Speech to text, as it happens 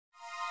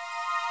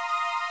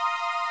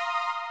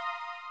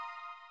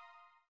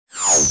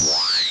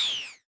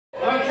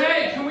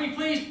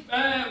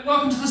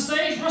welcome to the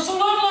stage, Russell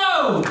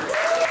Ludlow!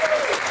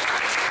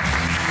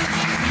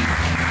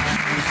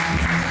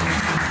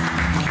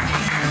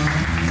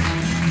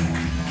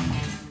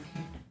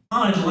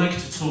 I'd like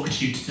to talk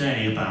to you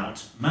today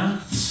about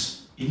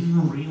maths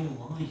in real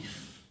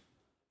life.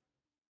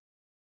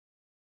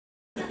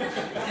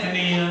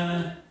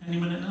 Any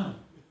minute now?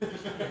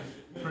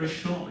 Very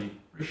shortly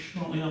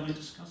I'll be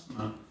discussing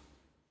that.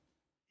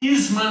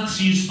 Is maths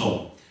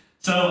useful?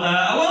 So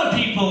a lot of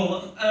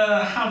people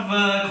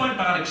have quite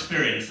bad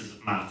experiences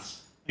of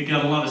maths. They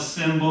get a lot of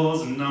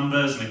symbols and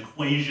numbers and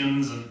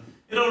equations, and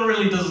it all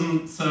really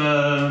doesn't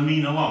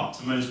mean a lot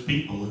to most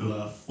people who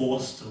are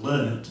forced to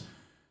learn it.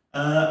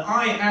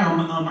 I am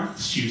a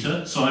maths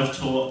tutor, so I've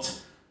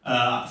taught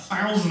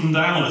 1,000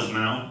 hours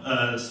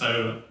now,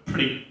 so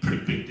pretty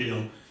big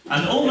deal.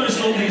 And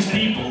almost all these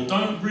people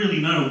don't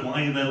really know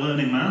why they're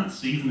learning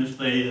maths, even if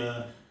they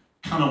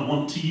kind of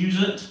want to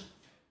use it.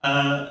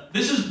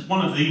 This is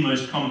one of the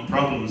most common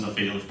problems, I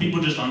feel. If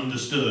people just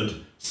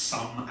understood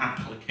some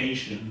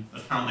application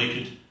of how they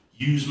could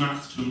use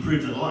maths to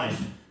improve their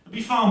life, it'd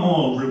be far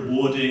more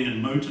rewarding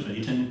and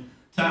motivating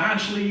to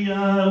actually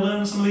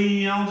learn some of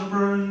the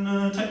algebra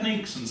and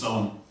techniques and so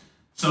on.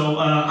 So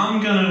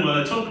I'm going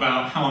to talk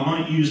about how I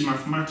might use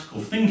mathematical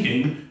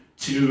thinking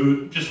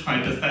to just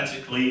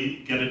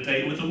hypothetically get a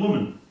date with a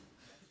woman.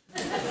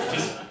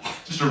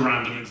 just a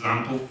random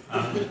example.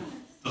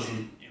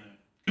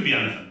 Could be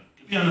anything.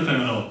 Could be anything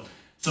at all.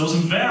 So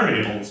some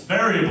variables.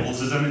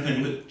 Variables is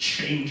anything that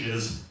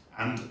changes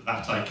and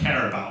that I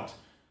care about.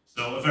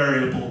 So a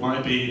variable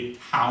might be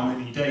how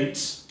many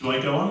dates do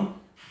I go on?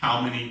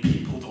 How many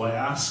people do I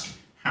ask?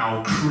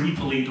 How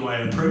creepily do I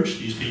approach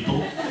these people?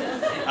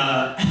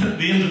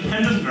 The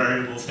independent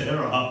variables here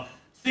are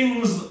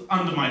things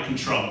under my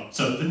control.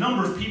 So the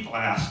number of people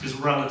I ask is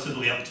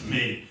relatively up to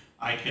me.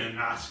 I can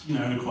ask,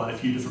 quite a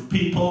few different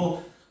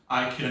people.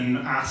 I can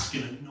ask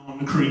in a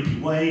non-creepy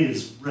way,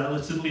 is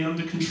relatively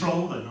under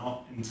control, they're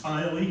not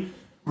entirely.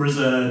 Whereas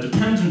a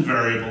dependent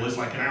variable is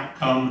like an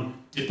outcome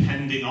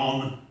depending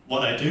on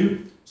what I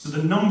do. So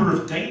the number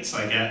of dates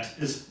I get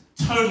is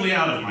totally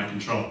out of my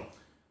control.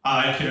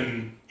 I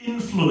can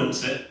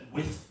influence it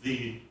with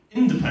the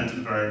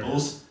independent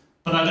variables,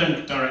 but I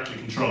don't directly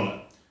control it.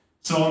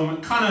 So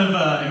I'm kind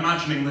of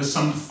imagining there's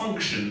some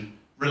function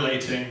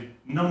relating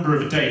number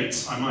of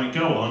dates I might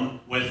go on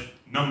with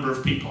number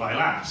of people I'll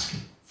ask.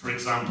 For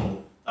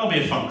example, that'll be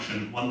a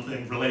function, one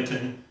thing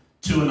relating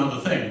to another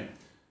thing.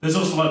 There's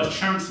also a lot of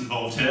chance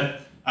involved here.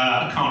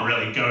 I can't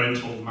really go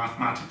into all the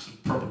mathematics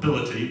of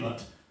probability,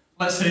 but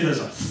let's say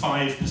there's a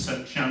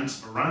 5%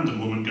 chance of a random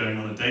woman going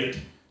on a date.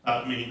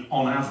 That would mean,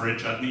 on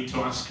average, I'd need to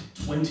ask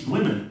 20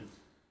 women.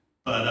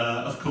 But,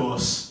 of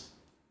course,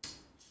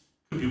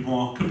 could be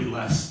more, could be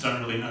less,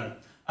 don't really know.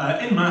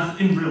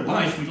 In real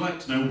life, we'd like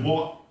to know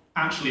what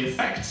actually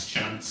affects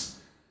chance.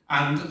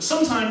 And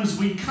sometimes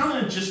we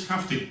kind of just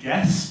have to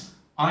guess.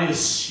 I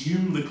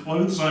assume the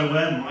clothes I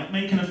wear might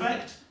make an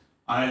effect.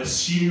 I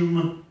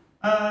assume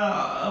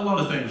a lot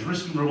of things,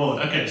 risk and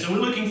reward. Okay, so we're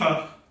looking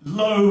for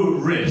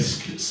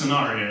low-risk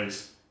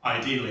scenarios,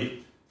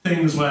 ideally.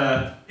 Things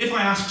where, if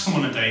I ask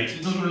someone a date,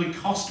 it doesn't really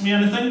cost me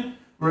anything.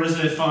 Whereas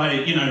if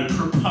I,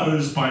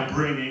 propose by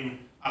bringing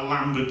a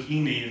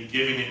Lamborghini and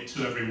giving it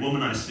to every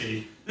woman I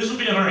see, this would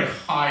be a very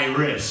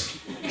high-risk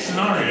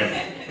scenario.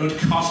 It would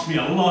cost me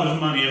a lot of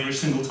money every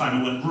single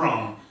time it went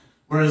wrong.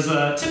 Whereas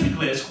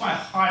typically it's quite a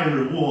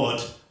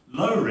high-reward,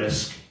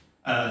 low-risk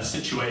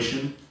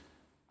situation,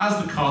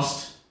 as the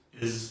cost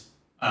is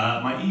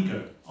my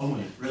ego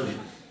only, really.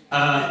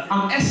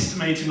 I'm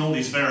estimating all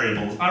these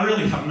variables. I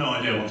really have no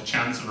idea what the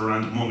chance of a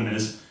random woman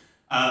is,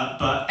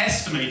 but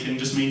estimating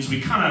just means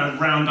we kind of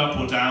round up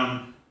or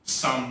down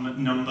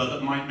some number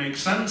that might make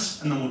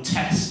sense, and then we'll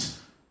test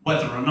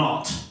whether or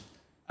not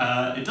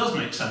it does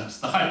make sense.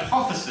 The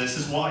hypothesis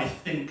is what I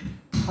think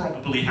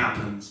probably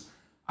happens.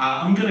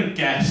 I'm going to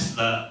guess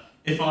that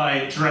if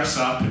I dress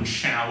up and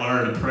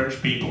shower and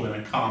approach people in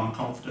a calm,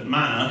 confident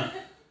manner,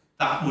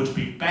 that would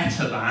be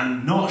better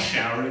than not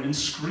showering and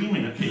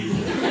screaming at people.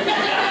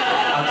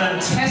 I then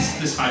test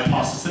this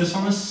hypothesis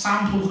on a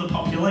sample of the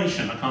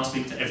population. I can't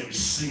speak to every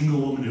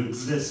single woman who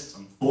exists,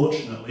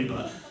 unfortunately,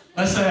 but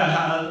let's say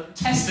I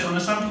test it on a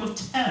sample of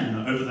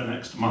 10 over the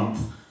next month.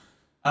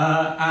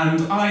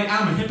 And I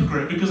am a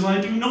hypocrite because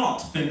I do not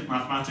think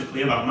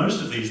mathematically about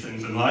most of these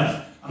things in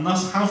life, and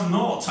thus have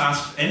not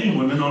asked any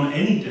women on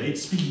any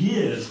dates for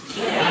years.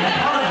 And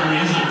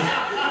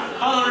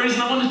part of the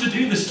reason I wanted to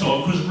do this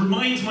talk was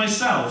remind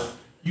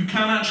myself you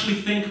can actually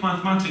think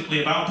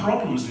mathematically about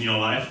problems in your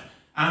life,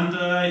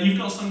 and you've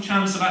got some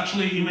chance of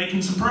actually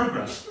making some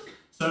progress.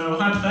 So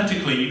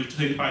hypothetically, you could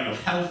think about your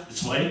health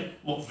this way.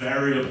 What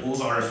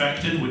variables are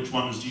affected? Which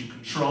ones do you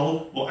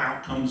control? What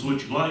outcomes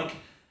would you like?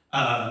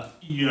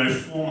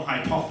 Form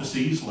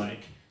hypotheses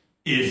like,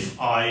 if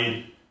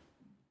I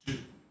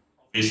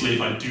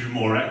do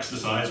more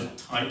exercise, what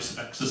types of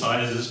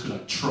exercises could I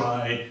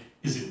try?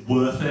 Is it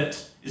worth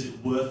it? Is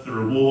it worth the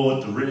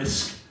reward, the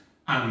risk?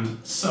 And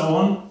so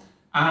on.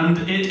 And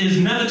it is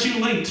never too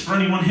late for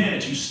anyone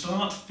here to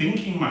start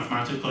thinking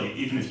mathematically.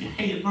 Even if you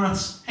hate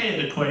maths,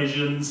 hate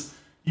equations,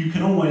 you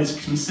can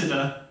always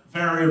consider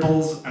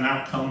variables and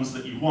outcomes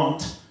that you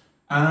want,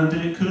 and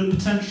it could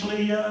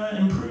potentially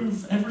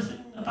improve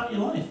everything about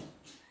your life.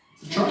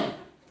 So try.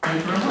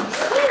 Thank you very much.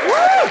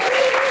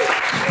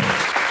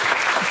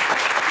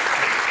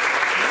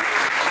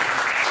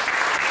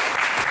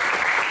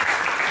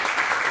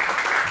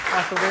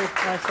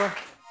 Nice one.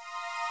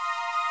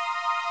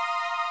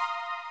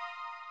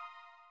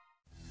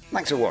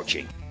 Thanks for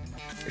watching.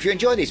 If you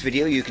enjoyed this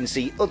video, you can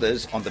see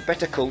others on the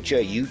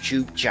Bettakultcha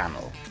YouTube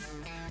channel.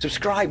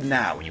 Subscribe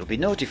now and you'll be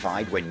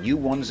notified when new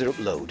ones are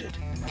uploaded.